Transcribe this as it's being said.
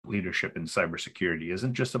leadership in cybersecurity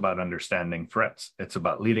isn't just about understanding threats. It's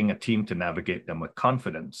about leading a team to navigate them with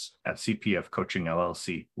confidence. At CPF Coaching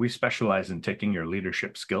LLC, we specialize in taking your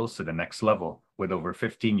leadership skills to the next level. With over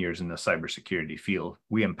 15 years in the cybersecurity field,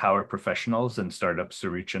 we empower professionals and startups to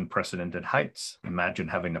reach unprecedented heights. Imagine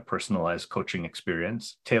having a personalized coaching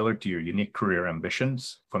experience tailored to your unique career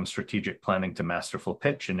ambitions. From strategic planning to masterful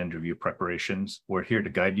pitch and interview preparations, we're here to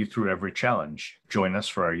guide you through every challenge. Join us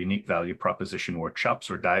for our unique value proposition workshops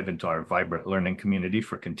or dive into our vibrant learning community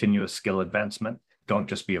for continuous skill advancement. Don't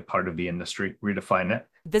just be a part of the industry, redefine it.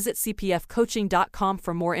 Visit cpfcoaching.com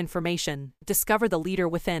for more information. Discover the leader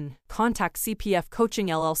within. Contact CPF Coaching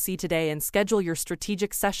LLC today and schedule your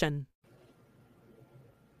strategic session.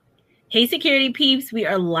 Hey, security peeps. We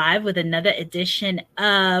are live with another edition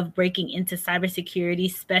of Breaking Into Cybersecurity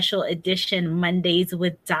Special Edition Mondays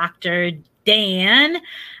with Dr. Dan.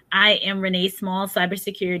 I am Renee Small,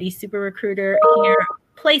 cybersecurity super recruiter here,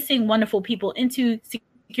 placing wonderful people into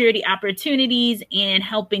security opportunities and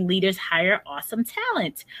helping leaders hire awesome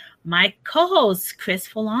talent. My co-host, Chris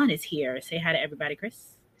Fallon, is here. Say hi to everybody,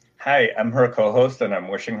 Chris. Hi, I'm her co-host, and I'm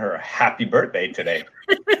wishing her a happy birthday today.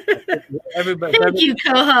 Everybody, Thank you,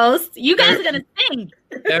 co-host. You guys are going to sing.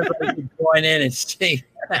 Everybody can join in and sing.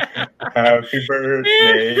 Happy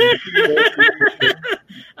birthday.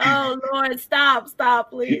 Oh, Lord, stop,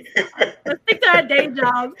 please. Let's stick to our day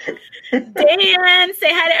jobs. Dan,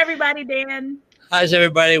 say hi to everybody, Dan. How's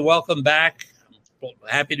everybody? Welcome back.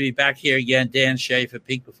 Happy to be back here again. Dan Schaefer,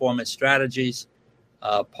 Peak Performance Strategies,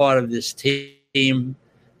 part of this team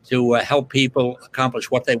to help people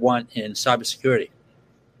accomplish what they want in cybersecurity,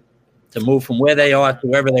 to move from where they are to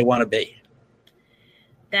wherever they want to be.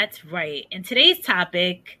 That's right. And today's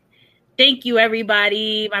topic, thank you,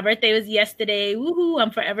 everybody. My birthday was yesterday. Woohoo, I'm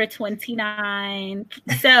forever 29.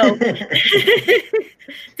 So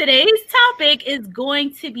today's topic is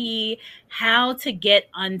going to be how to get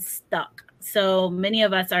unstuck. So many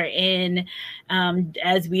of us are in,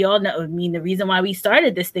 as we all know, the reason why we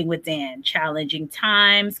started this thing with Dan, challenging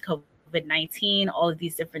times, COVID-19, all of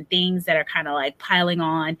these different things that are kind of like piling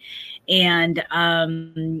on. And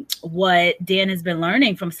what Dan has been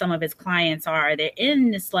learning from some of his clients are they're in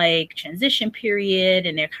this like transition period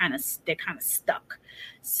and they're kind of stuck.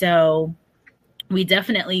 So we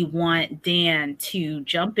definitely want Dan to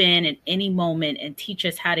jump in at any moment and teach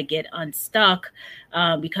us how to get unstuck,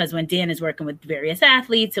 because when Dan is working with various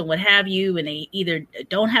athletes and what have you, and they either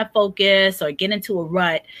don't have focus or get into a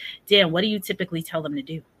rut, Dan, what do you typically tell them to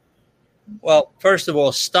do? Well, first of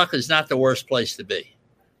all, stuck is not the worst place to be.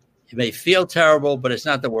 You may feel terrible, but it's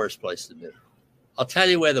not the worst place to be. I'll tell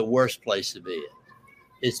you where the worst place to be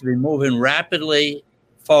is to be moving rapidly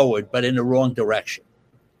forward, but in the wrong direction.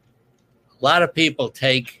 A lot of people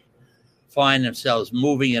find themselves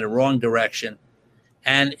moving in the wrong direction,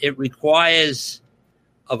 and it requires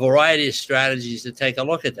a variety of strategies to take a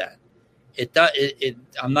look at that.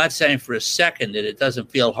 I'm not saying for a second that it doesn't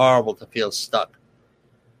feel horrible to feel stuck,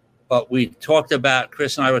 but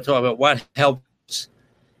Chris and I were talking about what helps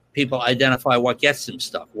people identify what gets them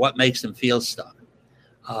stuck, what makes them feel stuck.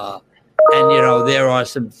 And there are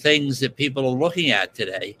some things that people are looking at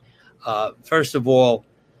today. First of all,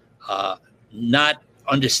 not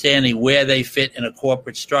understanding where they fit in a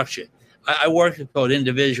corporate structure. I work with both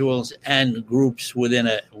individuals and groups within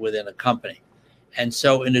a company. And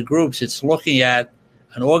so in the groups, it's looking at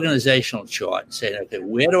an organizational chart and saying, okay,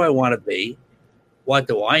 where do I want to be? What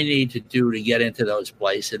do I need to do to get into those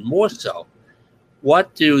places? And more so,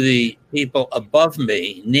 what do the people above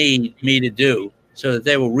me need me to do so that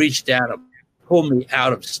they will reach down and pull me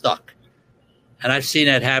out of stuck? And I've seen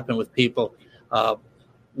that happen with people.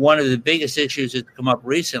 One of the biggest issues that's come up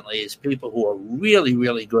recently is people who are really,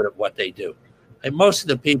 really good at what they do. And most of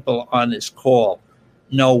the people on this call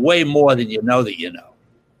know way more than you know that you know.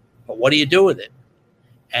 But what do you do with it?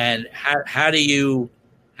 And how do you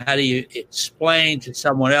explain to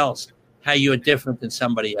someone else how you're different than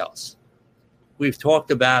somebody else? We've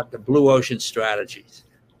talked about the Blue Ocean Strategies.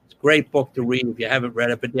 It's a great book to read if you haven't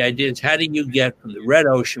read it. But the idea is, how do you get from the red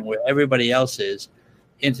ocean where everybody else is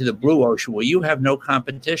into the blue ocean where you have no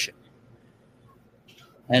competition?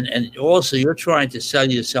 And also you're trying to sell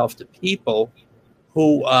yourself to people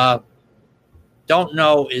who don't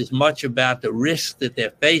know as much about the risks that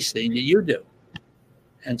they're facing that you do.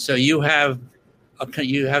 And so you have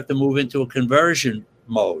to move into a conversion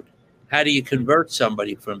mode. How do you convert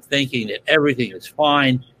somebody from thinking that everything is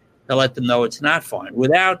fine to let them know it's not fine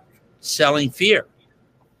without selling fear?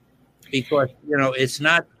 Because,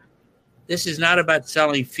 this is not about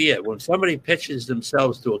selling fear. When somebody pitches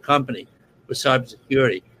themselves to a company for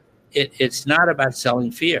cybersecurity, it's not about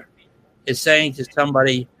selling fear. It's saying to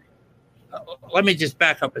somebody, let me just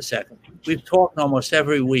back up a second. We've talked almost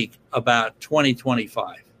every week about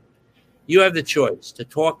 2025. You have the choice to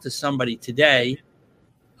talk to somebody today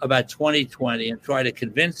about 2020 and try to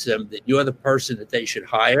convince them that you're the person that they should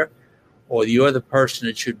hire, or you're the person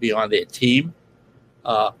that should be on their team,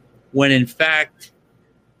 when in fact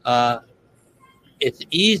it's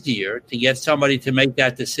easier to get somebody to make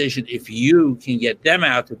that decision if you can get them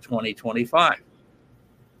out to 2025.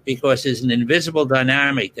 Because there's an invisible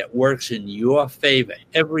dynamic that works in your favor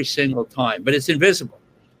every single time, but it's invisible.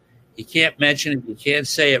 You can't mention it. You can't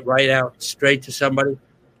say it right out straight to somebody,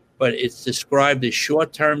 but it's described as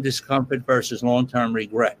short-term discomfort versus long-term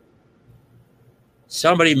regret.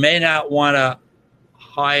 Somebody may not want to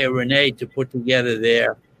hire Renee to put together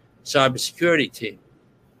their cybersecurity team.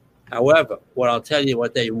 However, what I'll tell you,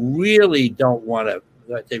 what they really don't want to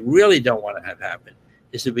have happen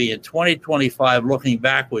is to be in 2025 looking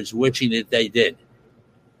backwards, wishing that they did.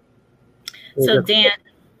 So, Dan.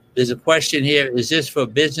 There's a question here. Is this for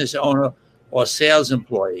business owner or sales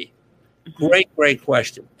employee? Great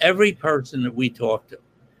question. Every person that we talk to,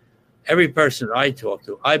 every person that I talk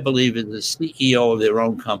to, I believe is the CEO of their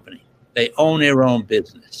own company. They own their own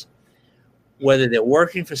business. Whether they're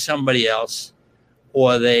working for somebody else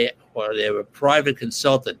or they're a private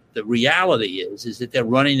consultant, the reality is that they're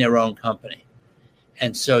running their own company.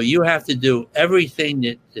 And so you have to do everything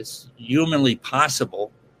that is humanly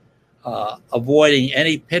possible, avoiding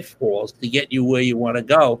any pitfalls to get you where you want to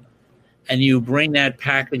go. And you bring that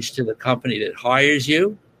package to the company that hires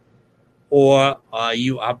you, or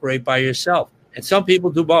you operate by yourself. And some people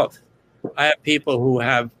do both. I have people who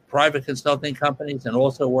have private consulting companies and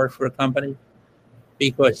also work for a company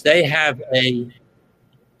because they have a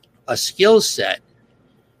skill set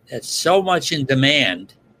that's so much in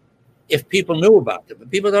demand if people knew about them,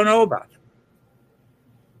 but people don't know about them.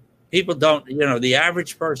 People don't, the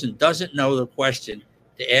average person doesn't know the question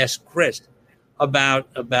to ask Chris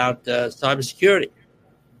about cybersecurity.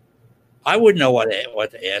 I wouldn't know what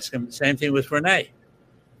to ask him. Same thing with Renee.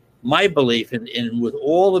 My belief in with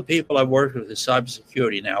all the people I've worked with in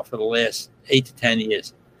cybersecurity now for the last 8 to 10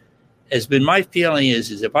 years has been, my feeling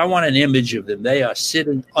is if I want an image of them, they are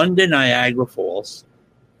sitting under Niagara Falls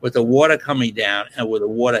with the water coming down and with the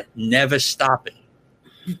water never stopping.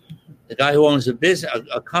 The guy who owns a business,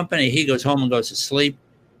 a company, he goes home and goes to sleep.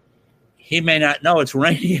 He may not know it's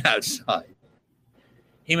raining outside.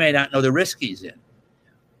 He may not know the risk he's in.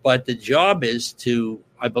 But the job is to,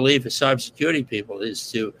 I believe, for cybersecurity people,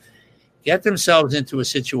 is to get themselves into a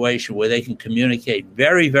situation where they can communicate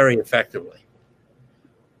very, very effectively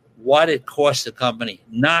what it costs the company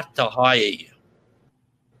not to hire you.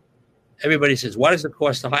 Everybody says, what does it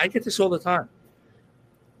cost to hire? I get this all the time.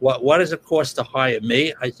 What does it cost to hire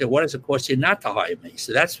me? I said, what does it cost you not to hire me?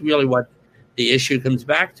 So that's really what the issue comes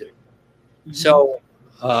back to. Mm-hmm. So,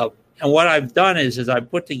 and what I've done is I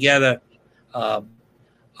put together a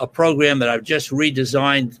program that I've just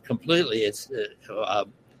redesigned completely. It's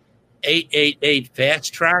 888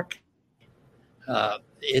 Fast Track.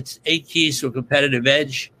 It's 8 keys to a competitive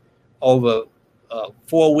edge over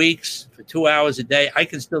 4 weeks for 2 hours a day. I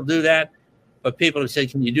can still do that, but people have said,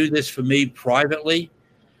 can you do this for me privately?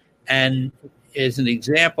 And as an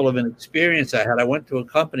example of an experience I had, I went to a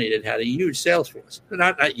company that had a huge sales force.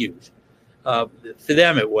 Not huge. For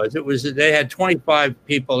them it was they had 25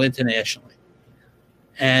 people internationally.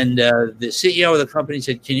 And the CEO of the company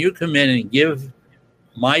said, can you come in and give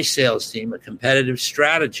my sales team a competitive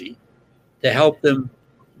strategy to help them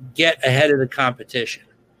get ahead of the competition?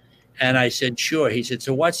 And I said, sure. He said,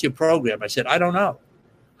 so what's your program? I said, I don't know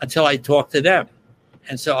until I talk to them.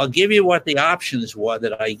 And so I'll give you what the options were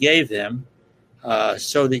that I gave them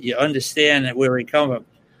so that you understand where we come from.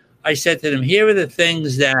 I said to them, here are the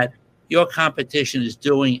things that your competition is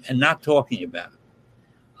doing and not talking about.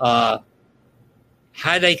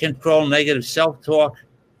 How they control negative self-talk,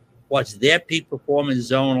 what's their peak performance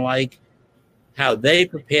zone like, how they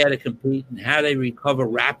prepare to compete, and how they recover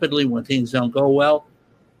rapidly when things don't go well.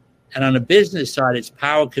 And on the business side, it's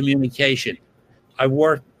power communication. I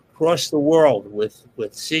work across the world with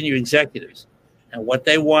senior executives, and what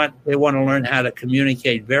they want to learn how to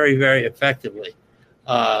communicate very, very effectively.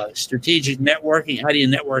 Strategic networking, how do you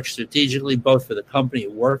network strategically, both for the company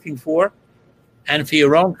you're working for and for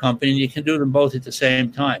your own company? And you can do them both at the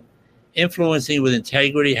same time. Influencing with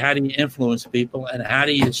integrity, how do you influence people, and how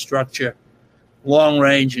do you structure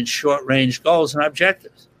long-range and short-range goals and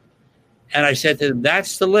objectives? And I said to them,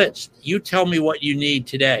 that's the list. You tell me what you need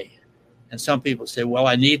today. And some people say, well,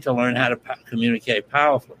 I need to learn how to communicate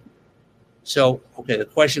powerfully. So, okay, the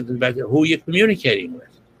question comes back to who you're communicating with.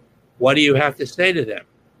 What do you have to say to them?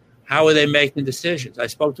 How are they making decisions? I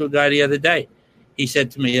spoke to a guy the other day. He said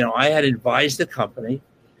to me, I had advised the company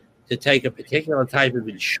to take a particular type of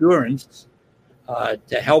insurance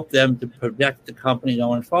to help them to protect the company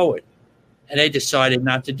going forward. And they decided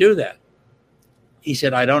not to do that. He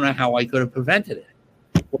said, I don't know how I could have prevented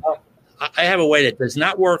it. Well, I have a way that does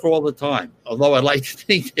not work all the time, although I like to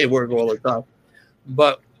think they work all the time.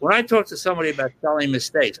 But when I talk to somebody about selling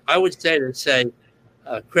mistakes, I would say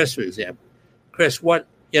Chris, for example, Chris, what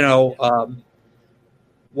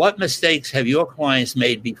mistakes have your clients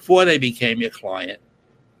made before they became your client?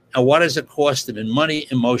 And what has it cost them in money,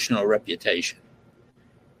 emotion, or reputation?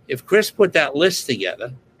 If Chris put that list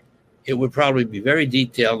together, it would probably be very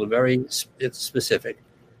detailed and very specific.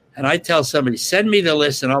 And I tell somebody, send me the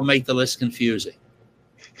list and I'll make the list confusing.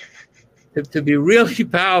 To be really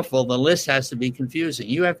powerful, the list has to be confusing.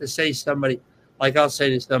 You have to say somebody, like I'll say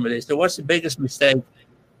to somebody, so what's the biggest mistake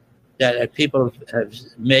that people have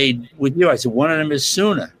made with you? I said, one of them is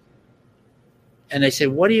sooner. And they say,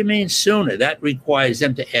 what do you mean sooner? That requires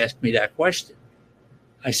them to ask me that question.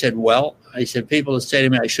 I said, people say to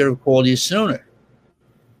me, I should have called you sooner.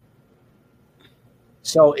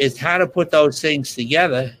 So it's how to put those things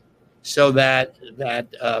together so that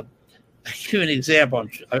I'll give you an example.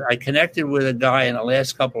 I connected with a guy in the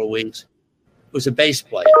last couple of weeks who was a bass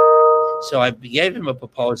player. So I gave him a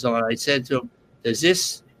proposal, and I said to him, does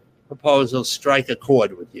this proposal strike a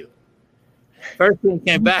chord with you? First thing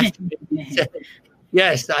came back to me, he said,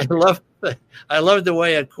 yes, I love the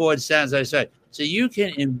way a chord sounds. I said, so you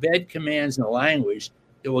can embed commands in a language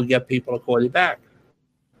that will get people to call you back.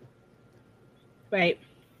 Right.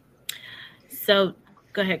 So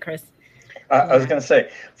go ahead, Chris. I was going to say,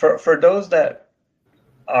 for those that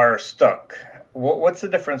are stuck, what's the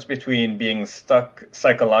difference between being stuck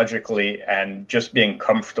psychologically and just being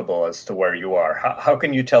comfortable as to where you are? How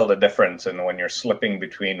can you tell the difference in when you're slipping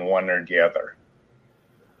between one or the other?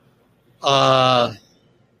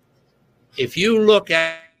 If you look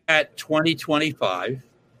at 2025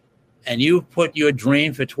 and you put your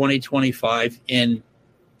dream for 2025 in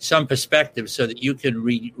some perspective so that you can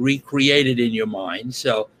recreate it in your mind.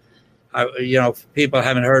 So, if people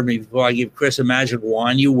haven't heard me before, I give Chris a magic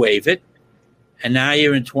wand, you wave it, and now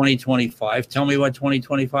you're in 2025. Tell me what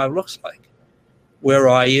 2025 looks like. Where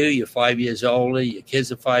are you? You're 5 years older, your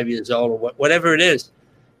kids are 5 years older, whatever it is,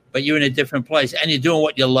 but you're in a different place, and you're doing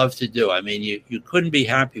what you love to do. I mean, you couldn't be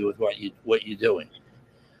happy with what you're doing,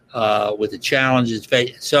 with the challenges.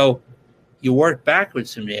 So you work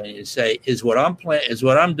backwards from there and you say, is what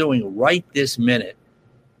I'm doing right this minute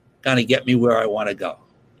going to get me where I want to go?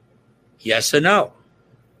 Yes or no?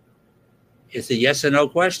 It's a yes or no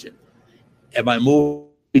question. Am I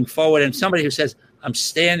moving forward? And somebody who says, I'm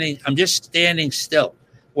just standing still.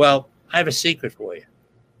 Well, I have a secret for you.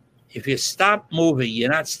 If you stop moving,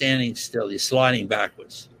 you're not standing still, you're sliding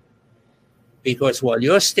backwards. Because while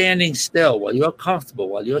you're standing still, while you're comfortable,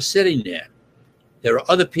 while you're sitting there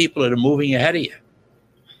are other people that are moving ahead of you.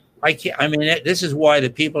 This is why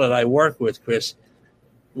the people that I work with, Chris,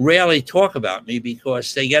 rarely talk about me,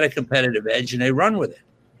 because they get a competitive edge and they run with it.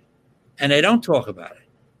 And they don't talk about it.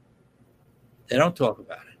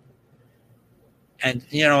 And,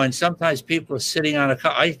 and sometimes people are sitting on a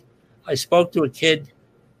car. I spoke to a kid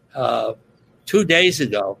 2 days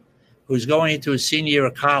ago who's going into his senior year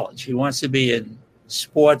of college. He wants to be in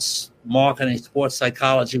sports marketing, sports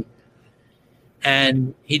psychology.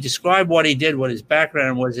 And he described what he did, what his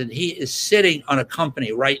background was, and he is sitting on a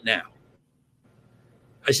company right now.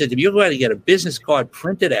 I said to him, you're going to get a business card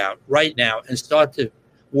printed out right now and start to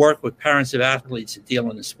work with parents of athletes that deal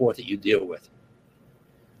in the sport that you deal with.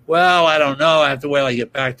 Well, I don't know. I have to wait till I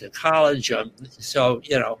get back to college. So,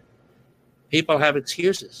 people have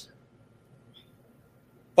excuses.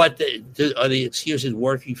 But are the excuses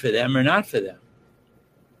working for them or not for them?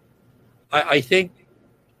 I think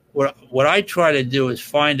what I try to do is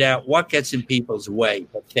find out what gets in people's way,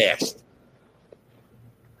 but fast.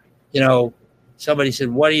 Somebody said,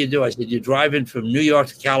 what do you do? I said, you're driving from New York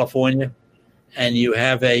to California, and you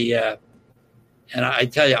have and I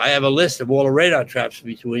tell you, I have a list of all the radar traps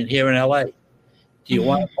between here and LA. Do you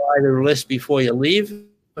want to buy the list before you leave,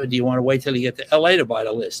 or do you want to wait till you get to LA to buy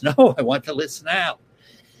the list? No, I want the list now.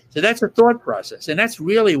 So that's a thought process. And that's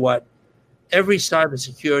really what every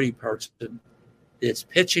cybersecurity person that's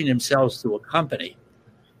pitching themselves to a company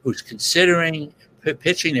who's considering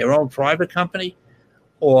pitching their own private company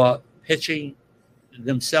or pitching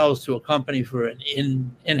themselves to a company for an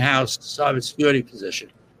in-house cybersecurity position.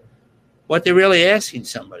 What they're really asking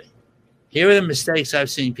somebody, here are the mistakes I've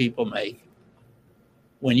seen people make.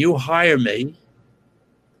 When you hire me,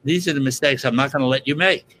 these are the mistakes I'm not going to let you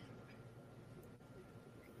make.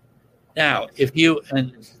 Now, if you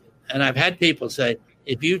and I've had people say,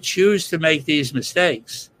 if you choose to make these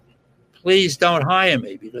mistakes, please don't hire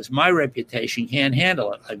me because my reputation can't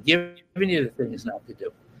handle it. I've given you the things not to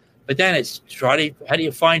do. But then it's how do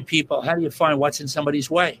you find people? How do you find what's in somebody's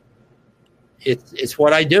way? It's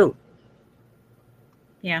what I do.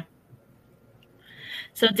 Yeah.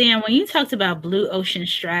 So Dan, when you talked about blue ocean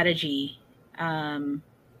strategy,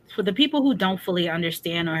 for the people who don't fully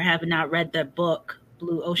understand or have not read the book,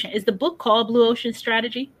 Blue Ocean, is the book called Blue Ocean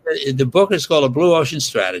Strategy? The book is called Blue Ocean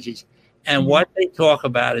Strategies. And what they talk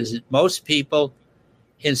about is that most people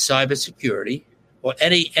in cybersecurity or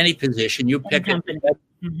any position, you pick a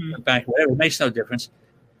bank, whatever, it makes no difference,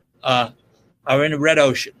 are in the red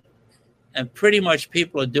ocean. And pretty much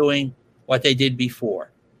people are doing what they did before.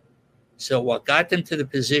 So what got them to the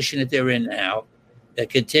position that they're in now, they're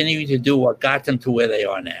continuing to do what got them to where they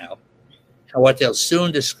are now. And what they'll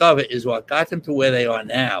soon discover is what got them to where they are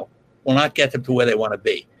now will not get them to where they want to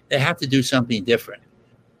be. They have to do something different.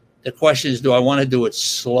 The question is, do I want to do it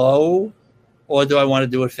slow or do I want to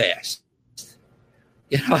do it fast?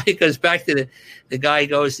 You know, it goes back to the guy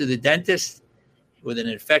goes to the dentist with an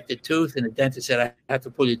infected tooth, and the dentist said, I have to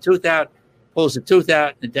pull your tooth out, pulls the tooth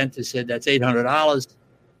out, and the dentist said, that's $800.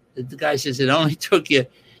 The guy says, it only took you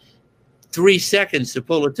 3 seconds to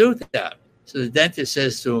pull a tooth out. So the dentist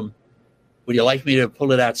says to him, would you like me to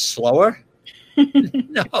pull it out slower?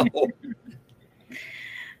 No.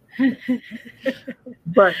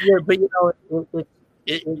 But you know,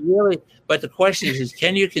 it really. But the question is,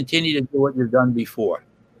 can you continue to do what you've done before?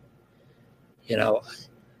 You know,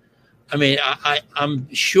 I mean,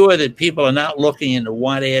 I'm sure that people are not looking in the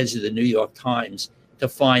want ads of the New York Times to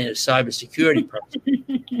find a cybersecurity person.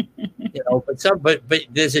 You know, but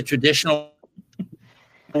there's a traditional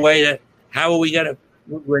way to. How are we going to?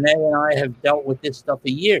 Renee and I have dealt with this stuff for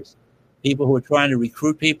years. People who are trying to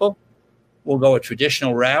recruit people will go a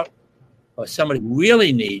traditional route, or somebody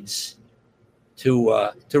really needs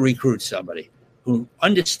to recruit somebody who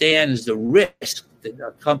understands the risk that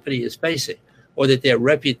a company is facing or that their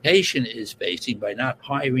reputation is facing by not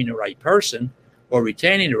hiring the right person or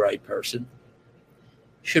retaining the right person,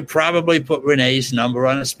 should probably put Renee's number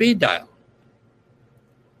on a speed dial.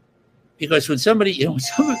 Because when somebody, you know,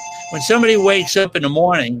 when somebody wakes up in the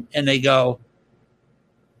morning and they go,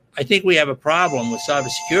 I think we have a problem with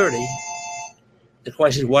cybersecurity, the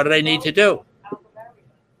question is, what do they need to do?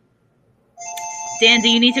 Dan, do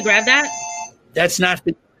you need to grab that? That's not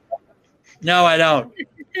the. No, I don't.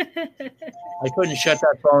 I couldn't shut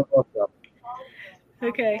that phone off.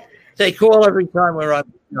 Okay. They call every time we're on.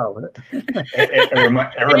 No.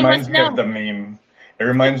 It reminds me of the meme. It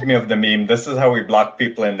reminds me of the meme. This is how we block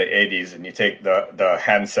people in the 80s, and you take the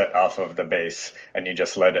handset off of the base and you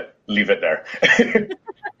just leave it there.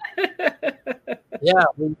 Yeah,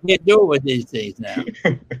 we can't do it with these things now.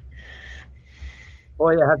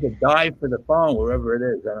 Or you have to dive for the phone wherever it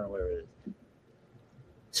is. I don't know where it is.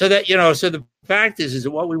 So that, you know, so the fact is that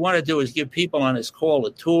what we want to do is give people on this call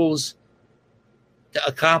the tools to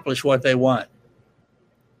accomplish what they want.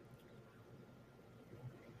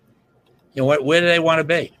 You know, where do they want to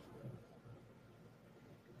be?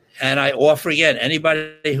 And I offer again,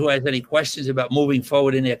 anybody who has any questions about moving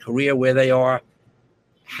forward in their career, where they are,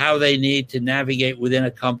 how they need to navigate within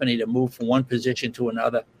a company to move from one position to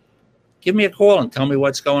another, give me a call and tell me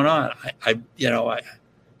what's going on.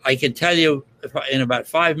 I can tell you in about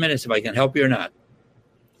 5 minutes if I can help you or not.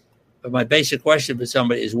 But my basic question for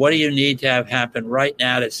somebody is, what do you need to have happen right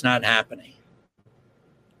now that's not happening?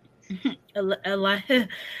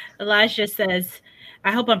 Elijah says,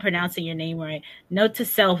 I hope I'm pronouncing your name right. Note to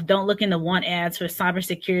self, don't look in the want ads for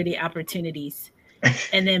cybersecurity opportunities.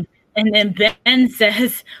 And then Ben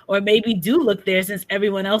says, or maybe do look there since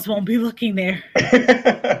everyone else won't be looking there.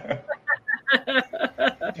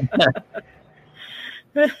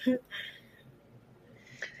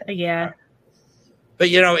 Yeah. But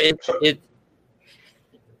you know,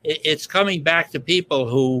 it's coming back to people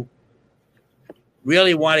who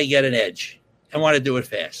really want to get an edge and want to do it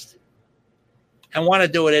fast and want to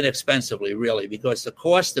do it inexpensively, really, because the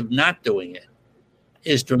cost of not doing it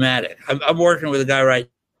is dramatic. I'm working with a guy right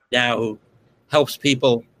now who helps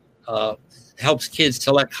people, helps kids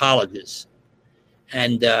select colleges.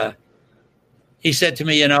 And he said to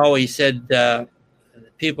me, you know, he said,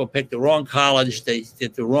 people pick the wrong college, they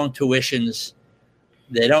get the wrong tuitions,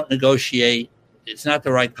 they don't negotiate, it's not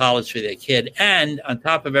the right college for their kid. And on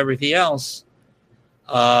top of everything else,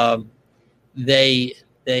 they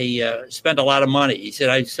spend a lot of money. He said,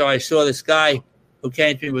 I saw this guy who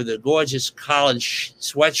came to me with a gorgeous college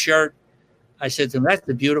sweatshirt. I said to him, that's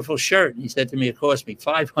a beautiful shirt. And he said to me, it cost me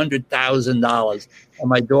 $500,000, and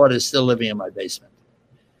my daughter's still living in my basement.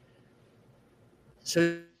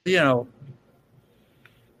 So, you know.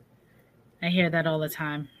 I hear that all the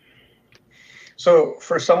time. So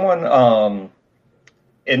for someone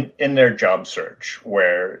in their job search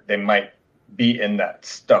where they might be in that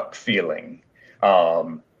stuck feeling,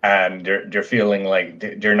 and they're feeling like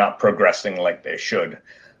they're not progressing like they should,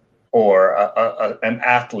 or an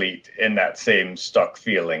athlete in that same stuck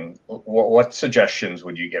feeling, what suggestions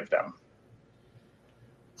would you give them?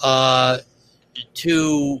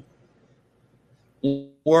 To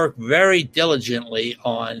work very diligently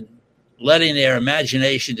on letting their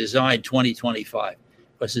imagination design 2025,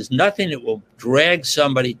 because there's nothing that will drag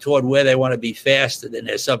somebody toward where they want to be faster than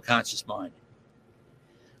their subconscious mind.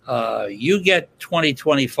 You get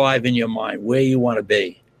 2025 in your mind, where you want to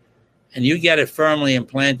be, and you get it firmly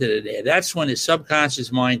implanted in there. That's when the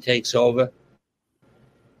subconscious mind takes over,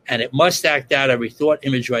 and it must act out every thought,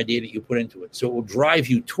 image, or idea that you put into it. So it will drive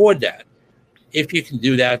you toward that if you can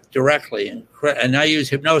do that directly. And I use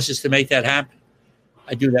hypnosis to make that happen.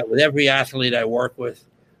 I do that with every athlete I work with.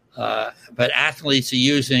 But athletes are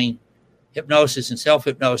using hypnosis and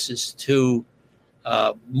self-hypnosis to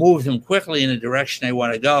move them quickly in the direction they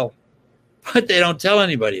want to go, but they don't tell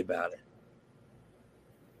anybody about it.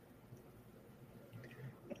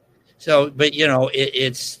 So, but, you know,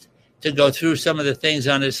 it's to go through some of the things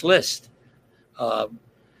on this list. How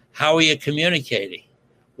are you communicating?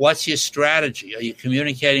 What's your strategy? Are you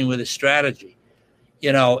communicating with a strategy?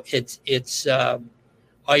 You know, it's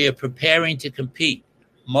are you preparing to compete?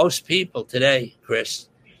 Most people today, Chris,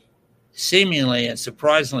 seemingly and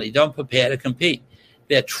surprisingly don't prepare to compete.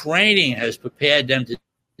 Their training has prepared them to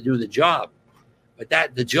do the job, but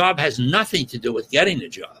the job has nothing to do with getting the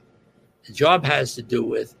job. The job has to do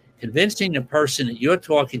with convincing the person that you're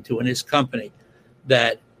talking to in this company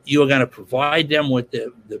that you're going to provide them with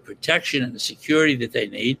the protection and the security that they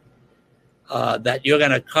need, that you're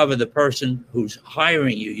going to cover the person who's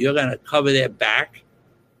hiring you. You're going to cover their back.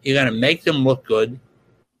 You're going to make them look good.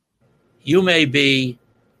 You may be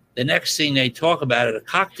the next thing they talk about at a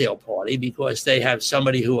cocktail party because they have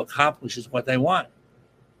somebody who accomplishes what they want,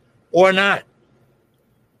 or not.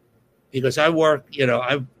 Because I work, you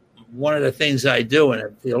know, one of the things I do, and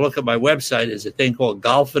if you look at my website, is a thing called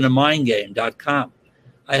golfinthemindgame.com.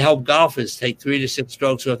 I help golfers take 3 to 6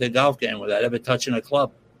 strokes off their golf game without ever touching a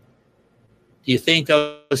club. Do you think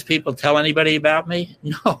those people tell anybody about me?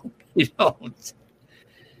 No, they don't.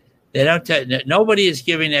 They don't. Nobody is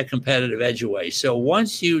giving their competitive edge away. So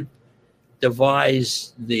once you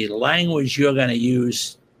devise the language you're going to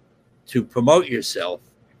use to promote yourself,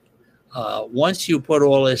 once you put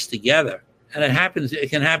all this together, and it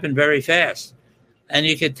can happen very fast, and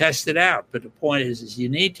you can test it out. But the point is you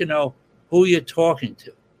need to know who you're talking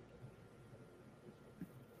to.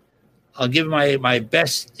 I'll give my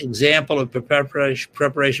best example of preparation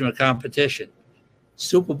for competition.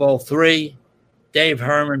 Super Bowl III, Dave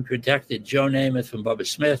Herman protected Joe Namath from Bubba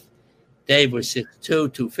Smith. Dave was 6'2",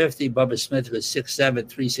 250. Bubba Smith was 6'7",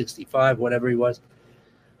 365, whatever he was.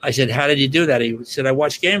 I said, how did you do that? He said, I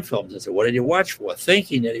watched game films. I said, what did you watch for?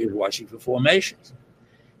 Thinking that he was watching for formations.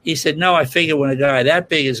 He said, no, I figure when a guy that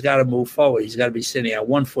big has got to move forward, he's got to be sitting on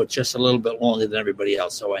one foot just a little bit longer than everybody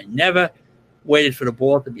else. So I never waited for the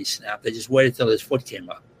ball to be snapped. I just waited till his foot came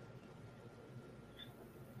up.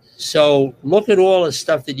 So look at all the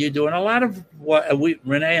stuff that you do. And a lot of what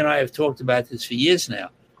Renee and I have talked about this for years now,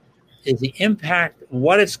 is the impact,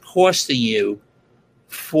 what it's costing you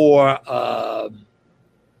for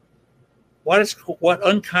what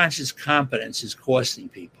unconscious competence is costing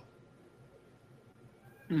people.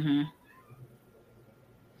 Mm-hmm.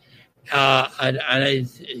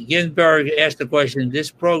 Ginsburg asked the question,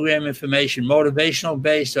 this program information motivational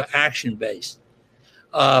based or action based?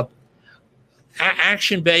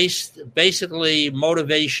 Action based, basically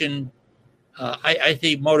motivation. I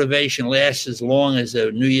think motivation lasts as long as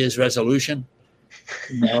a New Year's resolution.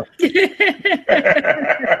 You know?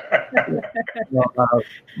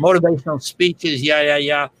 Motivational speeches,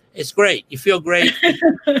 yeah. It's great. You feel great.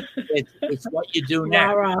 It's what you do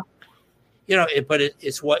now. Rah, rah. You know,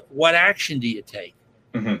 it's what action do you take?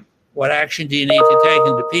 Mm-hmm. What action do you need to take?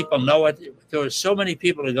 And do people know what? There are so many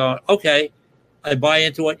people that are going, okay, I buy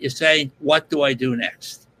into what you're saying. What do I do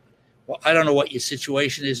next? Well, I don't know what your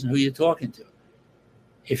situation is and who you're talking to.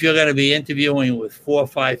 If you're going to be interviewing with 4 or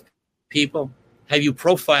 5 people, have you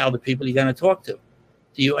profiled the people you're going to talk to?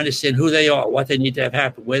 Do you understand who they are, what they need to have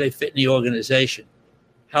happen, where they fit in the organization,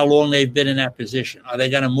 how long they've been in that position? Are they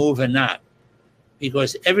going to move or not?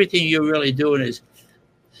 Because everything you're really doing is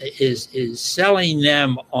is selling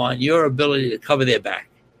them on your ability to cover their back.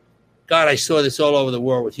 God, I saw this all over the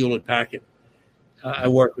world with Hewlett Packard. I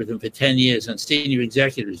worked with them for 10 years on senior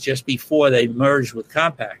executives just before they merged with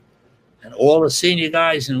Compaq. And all the senior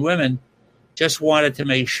guys and women just wanted to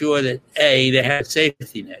make sure that, A, they had a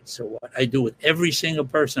safety net. So what I do with every single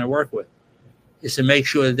person I work with is to make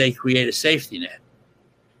sure that they create a safety net.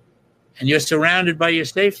 And you're surrounded by your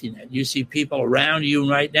safety net. You see people around you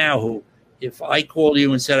right now who, if I called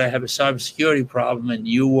you and said I have a cybersecurity problem and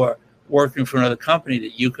you were working for another company,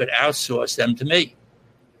 that you could outsource them to me.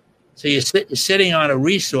 So you're sitting on a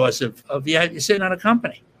resource you're sitting on a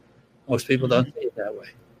company. Most people don't see it that way.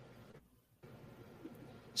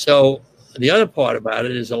 So the other part about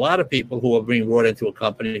it is a lot of people who are being brought into a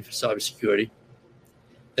company for cybersecurity,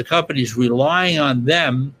 the company's relying on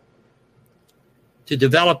them to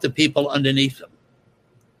develop the people underneath them.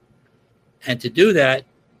 And to do that,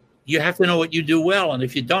 you have to know what you do well. And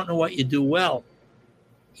if you don't know what you do well,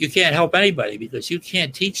 you can't help anybody, because you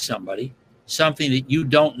can't teach somebody something that you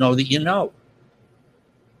don't know that you know.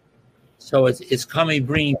 So it's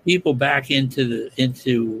bringing people back into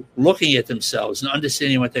looking at themselves and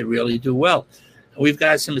understanding what they really do well. And we've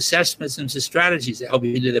got some assessments and some strategies that help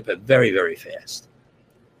you do that, but very, very fast.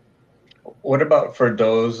 What about for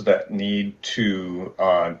those that need to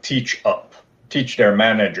teach their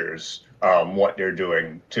managers what they're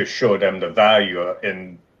doing, to show them the value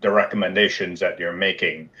in the recommendations that you're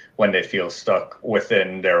making when they feel stuck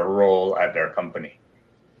within their role at their company?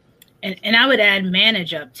 And I would add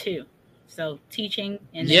manage up too. So teaching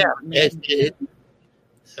and you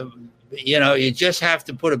just have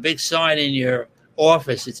to put a big sign in your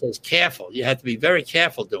office that says careful. You have to be very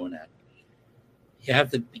careful doing that. You have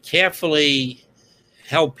to carefully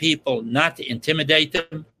help people not to intimidate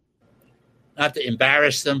them, not to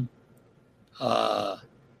embarrass them.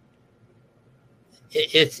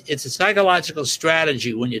 It's a psychological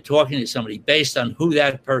strategy when you're talking to somebody based on who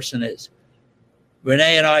that person is.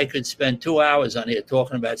 Renee and I could spend 2 hours on here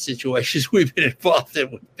talking about situations we've been involved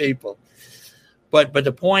in with people. But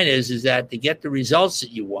the point is that to get the results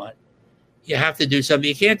that you want, you have to do something.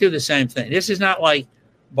 You can't do the same thing. This is not like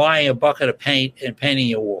buying a bucket of paint and painting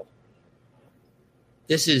your wall.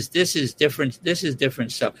 This is different. This is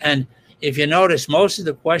different stuff. And if you notice, most of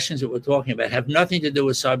the questions that we're talking about have nothing to do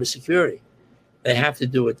with cybersecurity. They have to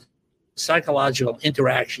do with psychological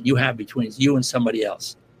interaction you have between you and somebody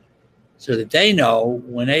else, so that they know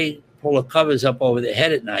when they pull the covers up over their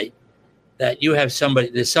head at night that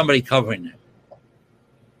there's somebody covering them.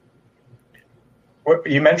 Well,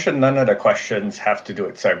 you mentioned none of the questions have to do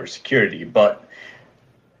with cybersecurity, but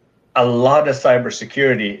a lot of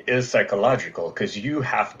cybersecurity is psychological, because you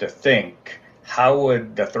have to think, how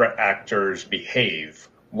would the threat actors behave?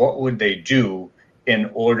 What would they do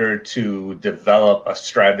in order to develop a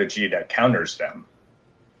strategy that counters them?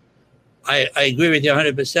 I agree with you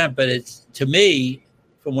 100%, but it's, to me,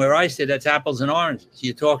 from where I sit, that's apples and oranges.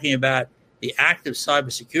 You're talking about the active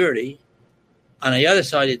cybersecurity. On the other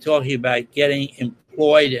side, you're talking about getting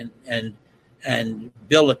employed and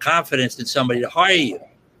build a confidence in somebody to hire you.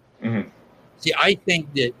 Mm-hmm. See, I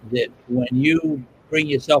think that when you bring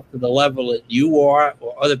yourself to the level that you are,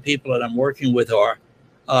 or other people that I'm working with are,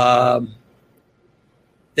 I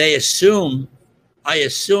assume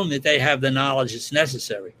that they have the knowledge that's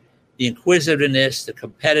necessary. The inquisitiveness, the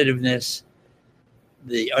competitiveness,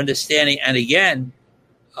 the understanding. And again,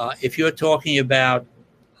 if you're talking about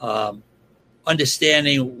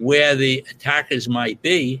understanding where the attackers might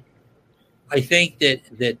be, I think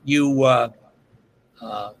that you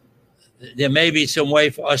there may be some way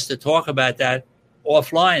for us to talk about that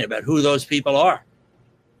offline, about who those people are.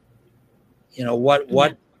 You know,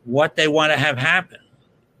 what they want to have happen.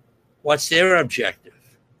 What's their objective?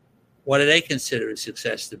 What do they consider a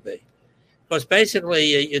success to be? Because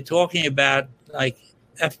basically, you're talking about like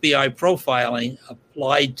FBI profiling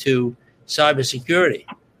applied to cybersecurity.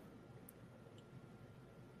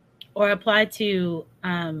 Or applied to,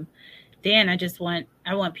 Dan,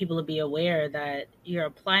 I want people to be aware that you're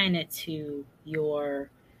applying it to your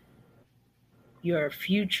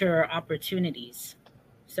future opportunities.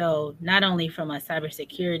 So not only from a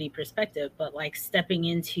cybersecurity perspective, but like stepping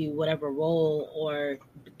into whatever role or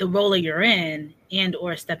the role that you're in, and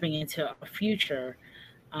or stepping into a future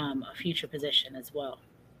position as well.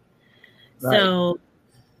 Right. So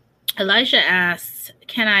Elijah asks,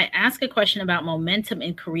 can I ask a question about momentum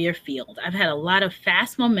in career field? I've had a lot of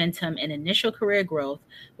fast momentum in initial career growth,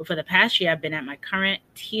 but for the past year, I've been at my current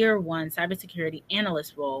tier 1 cybersecurity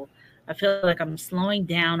analyst role. I feel like I'm slowing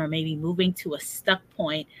down or maybe moving to a stuck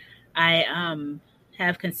point. I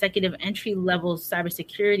have consecutive entry-level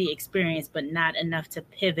cybersecurity experience, but not enough to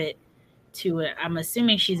pivot to it. I'm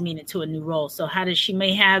assuming she's meaning to a new role. So how does she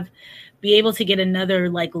may be able to get another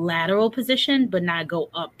like lateral position, but not go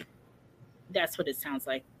up? That's what it sounds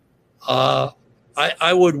like.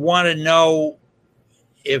 I would want to know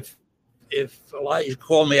if Elijah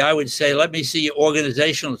called me, I would say, let me see your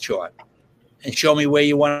organizational chart and show me where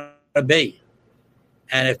you want to be.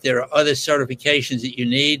 And if there are other certifications that you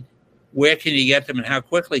need, where can you get them and how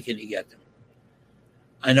quickly can you get them?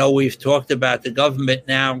 I know we've talked about the government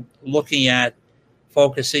now looking at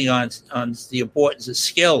focusing on the importance of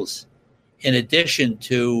skills in addition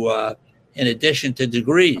to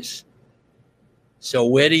degrees. So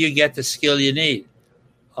where do you get the skill you need?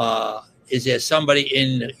 Is there somebody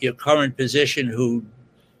in your current position who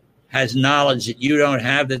has knowledge that you don't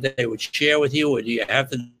have that they would share with you, or do you have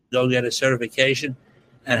to go get a certification?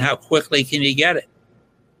 And how quickly can you get it?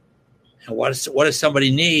 And what does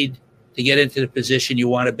somebody need to get into the position you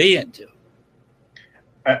want to be into?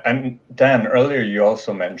 And Dan, earlier you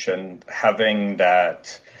also mentioned having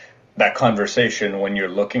that conversation when you're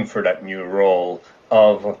looking for that new role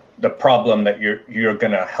of the problem that you're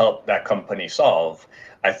going to help that company solve.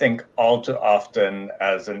 I think all too often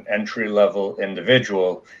as an entry-level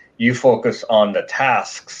individual, you focus on the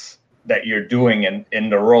tasks that you're doing in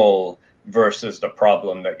the role versus the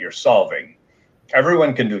problem that you're solving.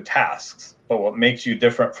 Everyone can do tasks, but what makes you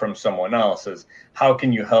different from someone else is how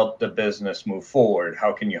can you help the business move forward?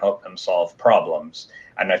 How can you help them solve problems?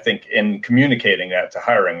 And I think in communicating that to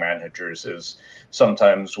hiring managers is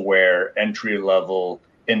sometimes where entry-level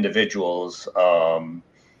individuals don't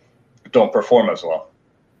perform as well.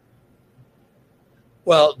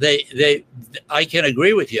 Well, I can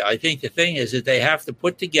agree with you. I think the thing is that they have to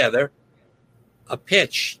put together a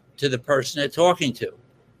pitch to the person they're talking to.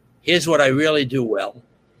 Here's what I really do well.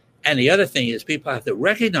 And the other thing is people have to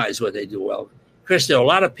recognize what they do well. Chris, there are a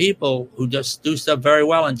lot of people who just do stuff very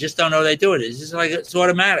well and just don't know they do it. It's just like it's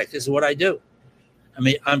automatic. This is what I do. I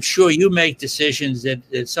mean, I'm sure you make decisions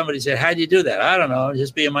that somebody said, how do you do that? I don't know,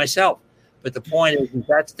 just being myself. But the point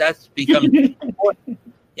is that's becoming important,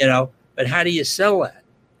 but how do you sell that?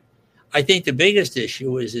 I think the biggest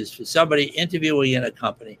issue is for somebody interviewing in a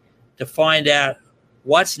company to find out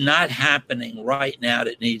what's not happening right now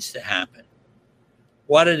that needs to happen.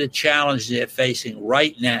 What are the challenges they're facing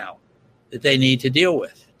right now that they need to deal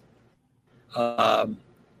with?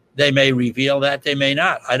 They may reveal that, they may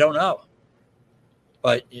not. I don't know.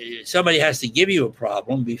 But somebody has to give you a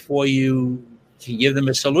problem before you can give them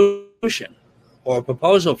a solution or a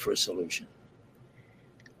proposal for a solution.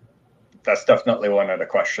 That's definitely one of the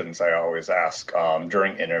questions I always ask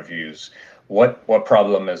during interviews. What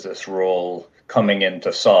problem is this role coming in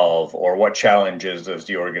to solve, or what challenges does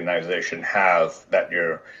the organization have that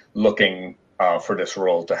you're looking for this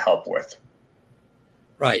role to help with?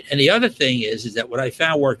 Right. And the other thing is that what I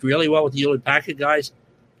found worked really well with the Hewlett Packard guys,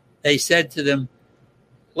 they said to them,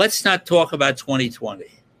 let's not talk about 2020.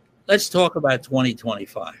 Let's talk about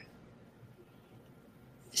 2025.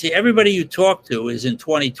 See, everybody you talk to is in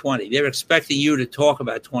 2020. They're expecting you to talk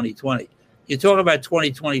about 2020. You talk about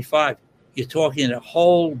 2025, you're talking at a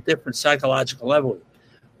whole different psychological level.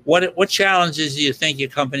 What challenges do you think your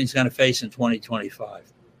company's going to face in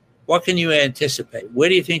 2025? What can you anticipate? Where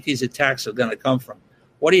do you think these attacks are going to come from?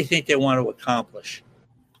 What do you think they want to accomplish?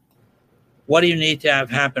 What do you need to have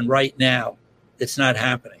happen right now that's not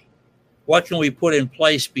happening? What can we put in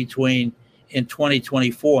place between in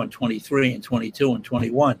 2024 and 23 and 22 and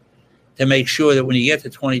 21 to make sure that when you get to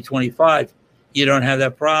 2025, you don't have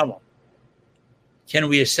that problem? Can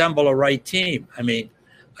we assemble a right team? I mean,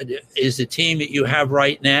 is the team that you have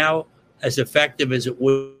right now as effective as it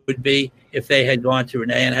would be if they had gone to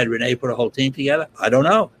Renee and had Renee put a whole team together? I don't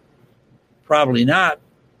know. Probably not.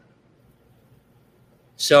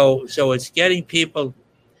 So it's getting people,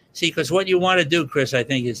 see, because what you want to do, Chris, I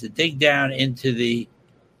think, is to dig down into the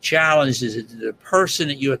challenges that the person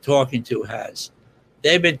that you're talking to has.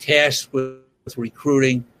 They've been tasked with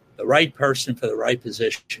recruiting the right person for the right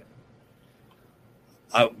position.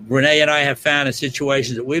 Renee and I have found in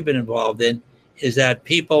situations that we've been involved in is that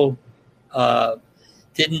people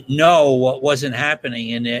didn't know what wasn't happening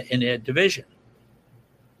in their division.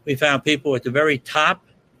 We found people at the very top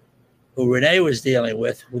who Renee was dealing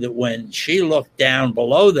with, that when she looked down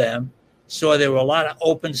below them, saw there were a lot of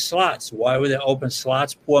open slots. Why were there open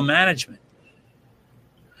slots? Poor management.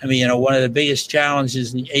 I mean, one of the biggest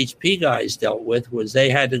challenges the HP guys dealt with was they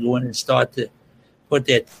had to go in and start to put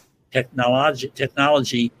their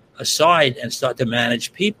technology aside and start to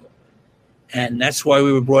manage people. And that's why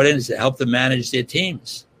we were brought in, is to help them manage their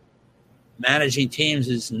teams. Managing teams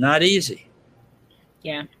is not easy.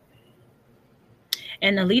 Yeah.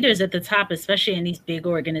 And the leaders at the top, especially in these big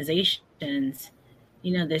organizations,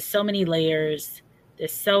 there's so many layers.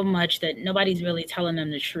 There's so much that nobody's really telling them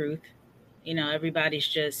the truth. Everybody's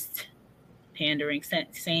just pandering,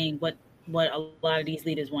 saying what a lot of these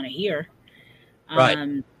leaders want to hear.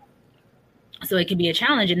 Right. So it can be a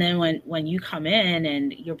challenge. And then when you come in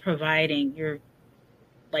and you're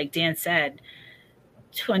like Dan said,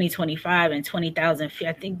 2025 and 20,000 feet.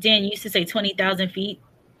 I think Dan used to say 20,000 feet,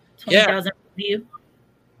 20,000 view.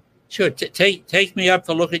 Sure. Take me up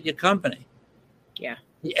to look at your company. Yeah.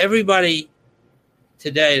 Everybody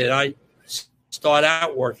today that I start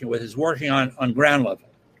out working with is working on ground level.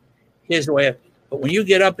 Here's the way. But when you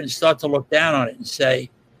get up and start to look down on it and say,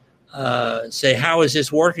 how is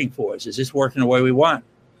this working for us? Is this working the way we want?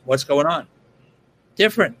 What's going on?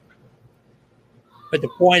 Different. But the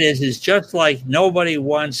point is just like nobody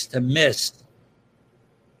wants to miss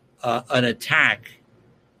an attack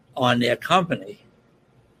on their company,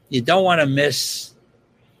 you don't want to miss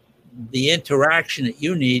the interaction that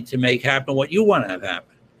you need to make happen what you want to have happen.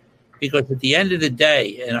 Because at the end of the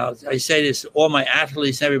day, and I say this to all my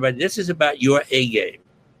athletes and everybody, this is about your A game.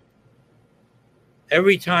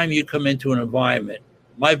 Every time you come into an environment,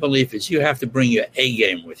 my belief is you have to bring your A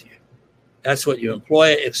game with you. That's what your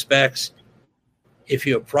employer expects. If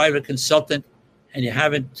you're a private consultant and you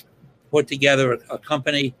haven't put together a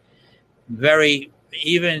company,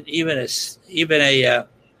 even a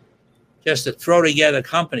just a throw together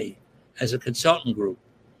company as a consultant group,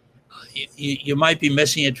 you might be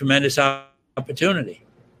missing a tremendous opportunity.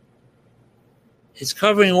 It's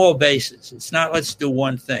covering all bases. It's not let's do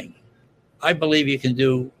one thing. I believe you can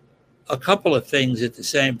do a couple of things at the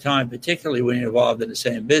same time, particularly when you're involved in the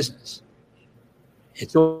same business.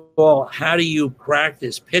 It's all how do you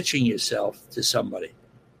practice pitching yourself to somebody?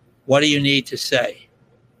 What do you need to say?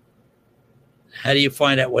 How do you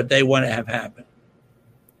find out what they want to have happen?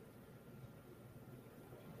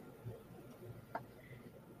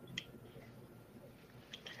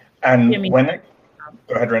 And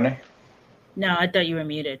go ahead, Renee. No, I thought you were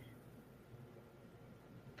muted.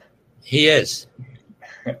 He is.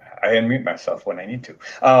 I unmute myself when I need to.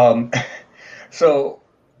 So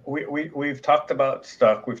we've talked about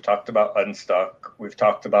stuck, we've talked about unstuck, we've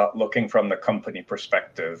talked about looking from the company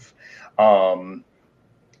perspective.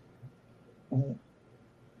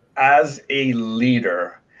 As a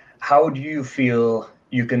leader, how do you feel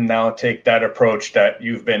you can now take that approach that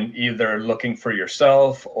you've been either looking for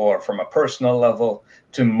yourself or from a personal level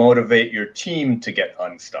to motivate your team to get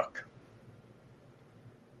unstuck?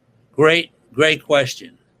 Great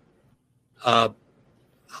question. I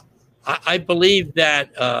believe that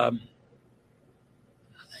I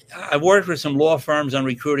worked with some law firms on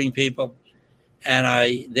recruiting people,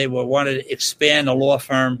 and they wanted to expand a law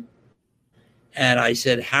firm. And I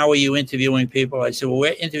said, how are you interviewing people? I said, well,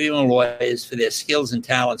 we're interviewing lawyers for their skills and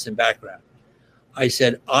talents and background. I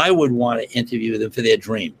said, I would want to interview them for their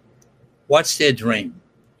dream. What's their dream?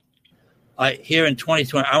 Here in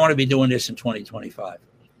 2020, I want to be doing this in 2025.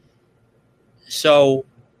 So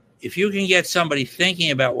if you can get somebody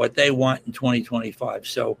thinking about what they want in 2025,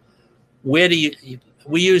 so we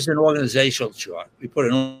use an organizational chart. We put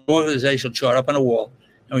an organizational chart up on the wall,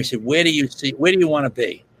 and we said, where do you want to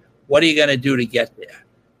be? What are you going to do to get there?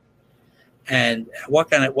 And what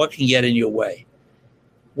can get in your way?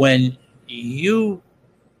 When you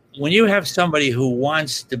have somebody who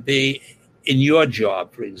wants to be in your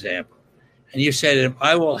job, for example, and you say to them,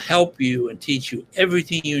 I will help you and teach you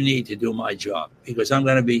everything you need to do my job because I'm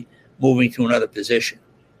going to be moving to another position.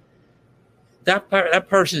 That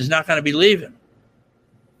person is not going to be leaving.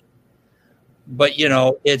 But,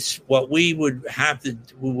 it's what we had to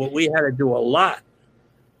do a lot,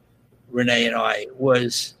 Renee and I,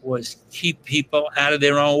 was keep people out of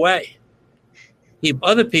their own way. Keep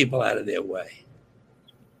other people out of their way.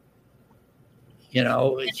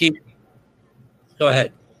 Go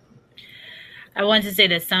ahead. I wanted to say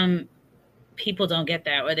that some people don't get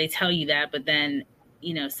that, or they tell you that, but then,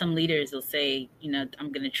 some leaders will say,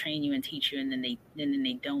 I'm going to train you and teach you, and then they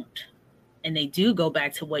don't. And they do go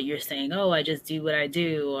back to what you're saying. Oh, I just do what I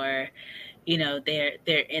do, or,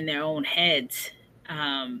 they're in their own heads,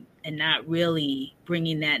 and not really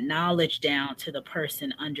bringing that knowledge down to the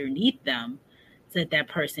person underneath them, so that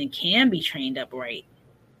person can be trained up right,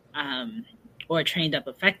 or trained up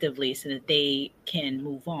effectively, so that they can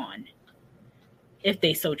move on, if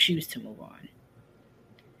they so choose to move on.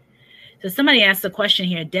 So somebody asked a question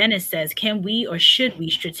here. Dennis says, can we or should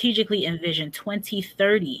we strategically envision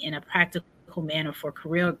 2030 in a practical manner for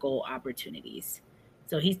career goal opportunities?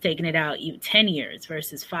 So he's taking it out even 10 years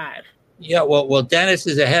versus 5. Yeah, well, Dennis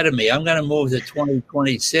is ahead of me. I'm going to move to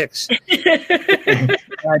 2026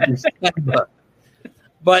 December.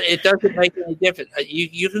 But it doesn't make any difference.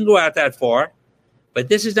 You can go out that far, but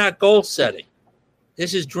this is not goal setting.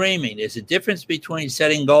 This is dreaming. There's a difference between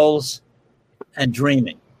setting goals and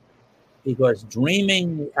dreaming, because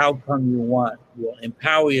dreaming the outcome you want will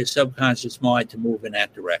empower your subconscious mind to move in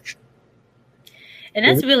that direction. And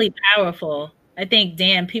that's really powerful. I think,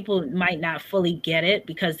 Dan, people might not fully get it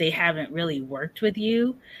because they haven't really worked with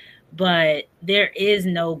you, but there is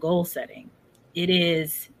no goal setting. It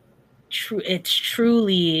is true. It's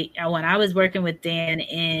truly, when I was working with Dan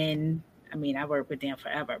I worked with Dan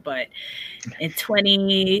forever, but in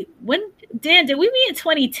Dan, did we meet in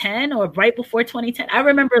 2010 or right before 2010? I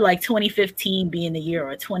remember like 2015 being the year,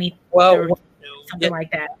 or 2013, something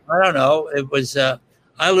like that. I don't know. It was,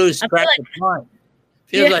 I lose track of time.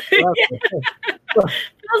 Feels like you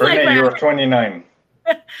were 29.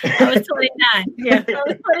 I was 29. Yeah,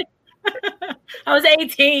 I was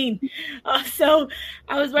 18. So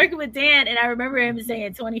I was working with Dan, and I remember him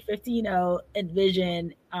saying 2015,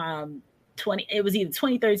 envision 20. It was either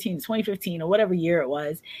 2013, 2015, or whatever year it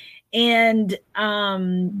was, and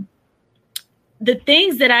the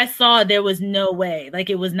things that I saw, there was no way. Like,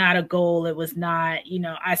 it was not a goal. It was not,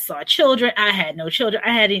 I saw children. I had no children.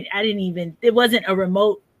 It wasn't a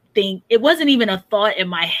remote thing. It wasn't even a thought in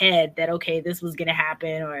my head that, okay, this was going to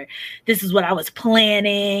happen, or this is what I was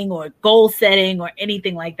planning, or goal setting, or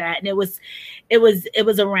anything like that. And it was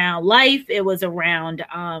around life. It was around,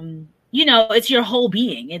 it's your whole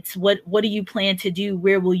being. It's what do you plan to do?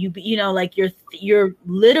 Where will you be? Like you're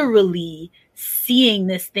literally seeing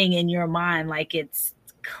this thing in your mind like it's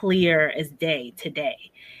clear as day today.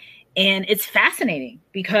 And it's fascinating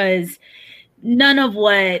because none of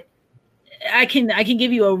what I can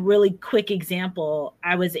give you a really quick example.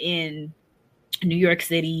 I was in New York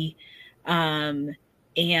City, and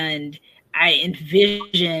I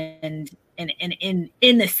envisioned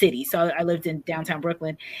in the city. So I lived in downtown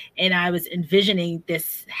Brooklyn, and I was envisioning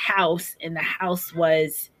this house, and the house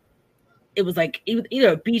was like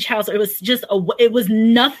either a beach house, or it was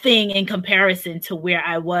nothing in comparison to where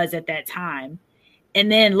I was at that time. And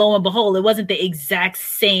then lo and behold, it wasn't the exact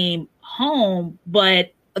same home,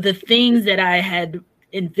 but the things that I had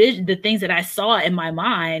envisioned, the things that I saw in my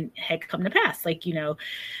mind had come to pass. Like,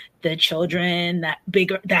 the children,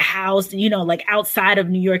 the house, like outside of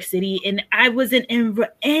New York City. And I wasn't in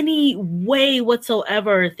any way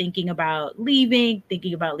whatsoever thinking about leaving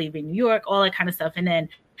New York, all that kind of stuff. And then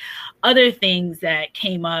other things that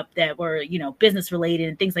came up that were, business related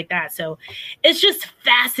and things like that. So it's just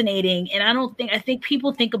fascinating. And I think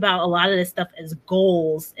people think about a lot of this stuff as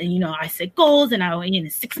goals. And, I said goals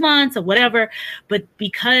and 6 months or whatever. But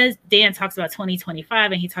because Dan talks about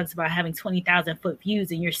 2025 and he talks about having 20,000 foot views,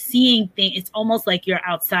 and you're seeing things, it's almost like you're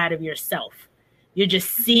outside of yourself. You're just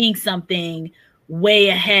seeing something way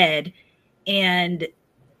ahead, and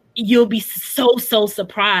you'll be so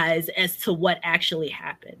surprised as to what actually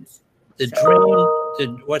happens.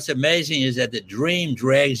 What's amazing is that the dream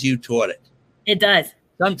drags you toward it. It does.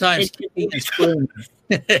 Sometimes kicking and screaming.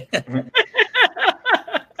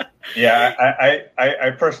 Yeah, I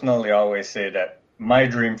personally always say that my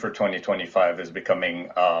dream for 2025 is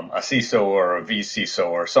becoming a CISO or a VCISO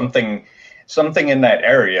or something in that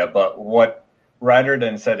area. But rather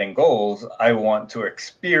than setting goals, I want to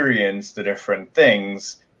experience the different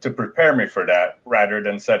things to prepare me for that, rather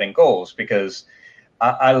than setting goals, because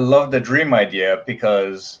I love the dream idea,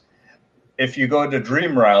 because if you go the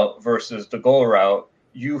dream route versus the goal route,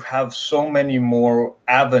 you have so many more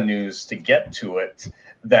avenues to get to it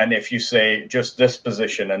than if you say just this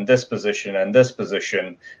position and this position and this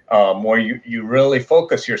position, where you really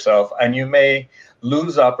focus yourself, and you may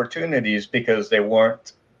lose opportunities because they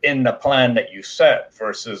weren't in the plan that you set,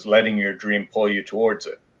 versus letting your dream pull you towards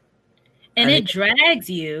it. And it drags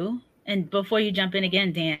you. And before you jump in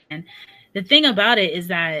again, Dan, the thing about it is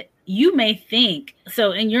that you may think,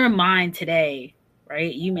 so in your mind today,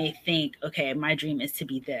 right, you may think, okay, my dream is to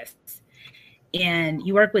be this. And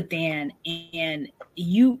you work with Dan, and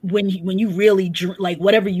when you really like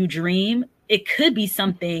whatever you dream, it could be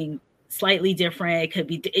something slightly different. It could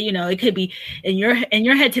be, it could be in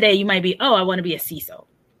your head today, you might be, oh, I want to be a CISO.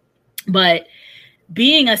 But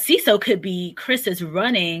being a CISO could be Chris is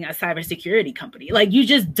running a cybersecurity company. Like, you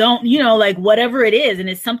just don't, like whatever it is. And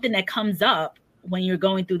it's something that comes up when you're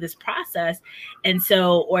going through this process. And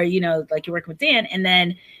so, or, like you're working with Dan, and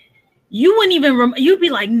then you wouldn't even, you'd be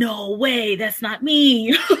like, no way, that's not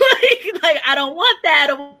me. like, I don't want that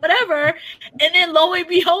or whatever. And then lo and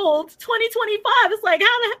behold, 2025, it's like,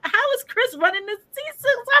 how is Chris running this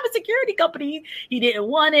cybersecurity company? He didn't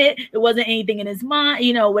want it. It wasn't anything in his mind,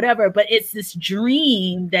 whatever. But it's this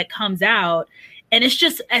dream that comes out. And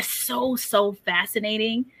it's so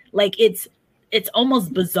fascinating. Like it's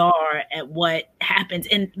almost bizarre at what happens.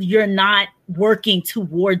 And you're not working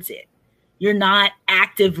towards it. You're not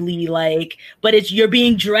actively but you're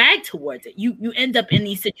being dragged towards it. You end up in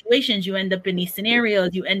these situations, you end up in these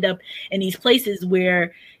scenarios, you end up in these places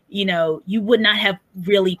where, you would not have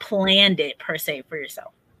really planned it per se for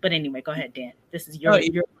yourself. But anyway, go ahead, Dan. This is your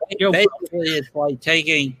basically it's like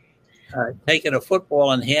taking a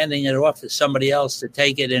football and handing it off to somebody else to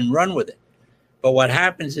take it and run with it. But what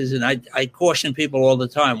happens is, and I caution people all the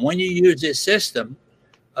time, when you use this system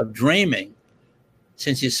of dreaming,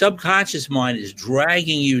 since your subconscious mind is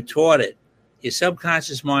dragging you toward it, your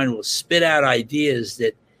subconscious mind will spit out ideas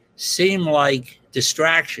that seem like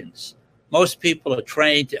distractions. Most people are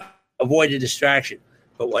trained to avoid a distraction.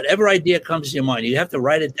 But whatever idea comes to your mind, you have to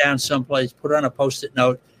write it down someplace, put it on a Post-it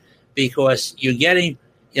note, because you're getting,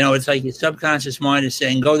 it's like your subconscious mind is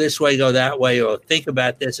saying, go this way, go that way, or think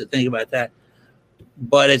about this or think about that.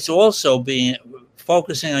 But it's also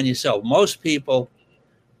focusing on yourself. Most people,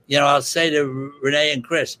 I'll say to Renee and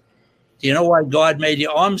Chris, do you know why God made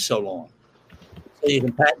your arms so long? So you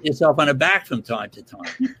can pat yourself on the back from time to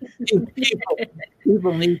time.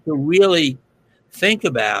 People need to really think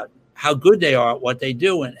about how good they are at what they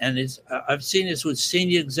do. And I've seen this with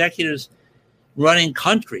senior executives running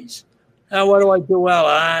countries. What do I do well?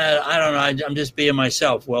 I don't know. I'm just being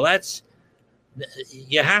myself. Well,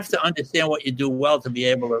 you have to understand what you do well to be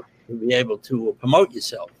able to promote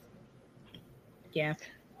yourself. Yeah.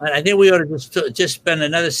 And I think we ought to just spend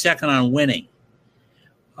another second on winning,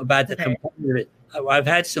 about the competitive. I've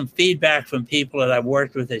had some feedback from people that I've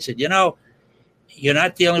worked with. They said, you're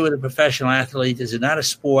not dealing with a professional athlete. This is not a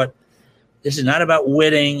sport. This is not about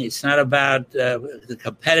winning. It's not about the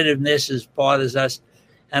competitiveness that bothers us.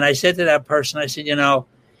 And I said to that person, I said,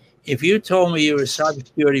 if you told me you were a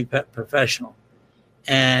cybersecurity professional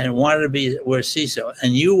and wanted to were a CISO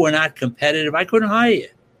and you were not competitive, I couldn't hire you.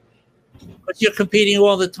 But you're competing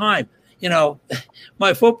all the time.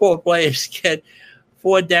 My football players get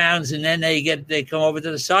 4 downs and then they come over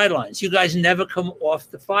to the sidelines. You guys never come off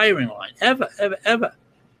the firing line, ever, ever, ever.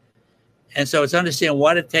 And so it's understanding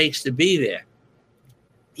what it takes to be there.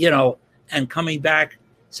 And coming back,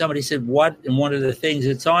 somebody said, and one of the things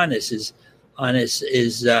that's on this is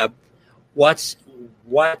what's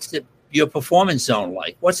your performance zone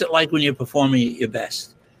like? What's it like when you're performing at your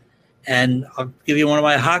best? And I'll give you one of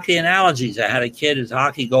my hockey analogies. I had a kid who's a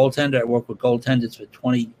hockey goaltender. I worked with goaltenders for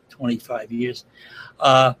 20, 25 years.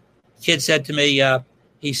 Kid said to me,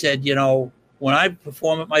 he said, when I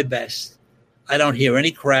perform at my best, I don't hear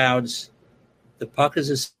any crowds. The puck is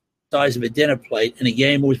the size of a dinner plate, and the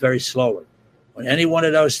game moves very slowly. When any one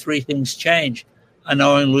of those 3 things change, I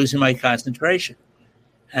know I'm losing my concentration.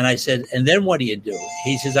 And I said, and then what do you do?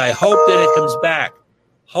 He says, I hope that it comes back.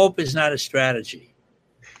 Hope is not a strategy.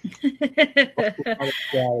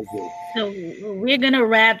 So we're going to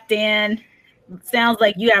wrap, Dan. Sounds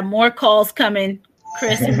like you have more calls coming.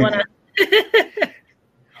 Chris, you want to?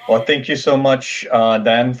 Well, thank you so much,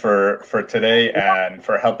 Dan, for today and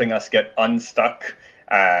for helping us get unstuck.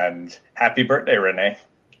 And happy birthday, Renee.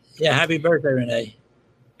 Yeah, happy birthday, Renee.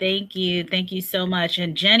 Thank you. Thank you so much.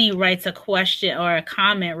 And Jenny writes a question or a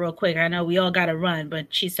comment real quick. I know we all got to run, but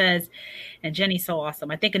she says, and Jenny's so awesome,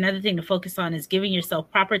 I think another thing to focus on is giving yourself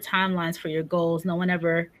proper timelines for your goals. No one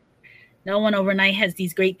overnight has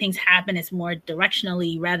these great things happen. It's more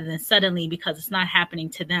directionally rather than suddenly, because it's not happening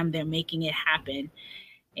to them. They're making it happen.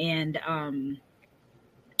 And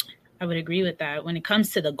I would agree with that when it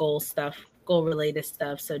comes to the goal related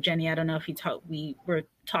stuff. So Jenny, I don't know if we were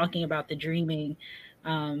talking about the dreaming,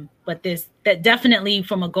 but that definitely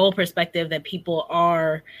from a goal perspective, that people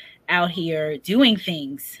are out here doing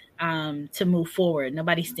things to move forward.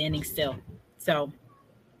 Nobody's standing still. So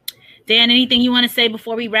Dan, anything you want to say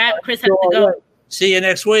before we wrap? Chris has to go. See you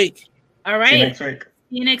next week. All right. See you next week.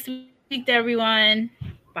 See you next week, everyone.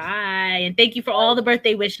 Bye. And thank you for all the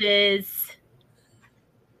birthday wishes.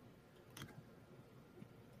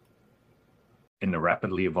 In the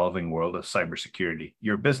rapidly evolving world of cybersecurity,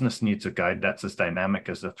 your business needs a guide that's as dynamic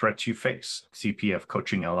as the threats you face. CPF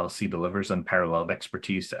Coaching LLC delivers unparalleled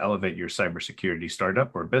expertise to elevate your cybersecurity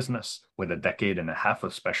startup or business. With a decade and a half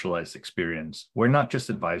of specialized experience, we're not just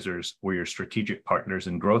advisors, we're your strategic partners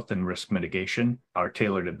in growth and risk mitigation. Our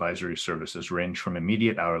tailored advisory services range from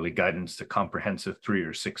immediate hourly guidance to comprehensive 3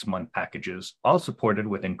 or 6 month packages, all supported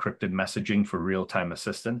with encrypted messaging for real-time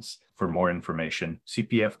assistance. For more information,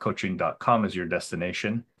 cpfcoaching.com is your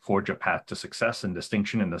destination. Forge a path to success and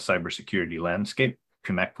distinction in the cybersecurity landscape.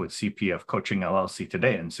 Connect with CPF Coaching LLC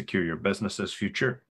today and secure your business's future.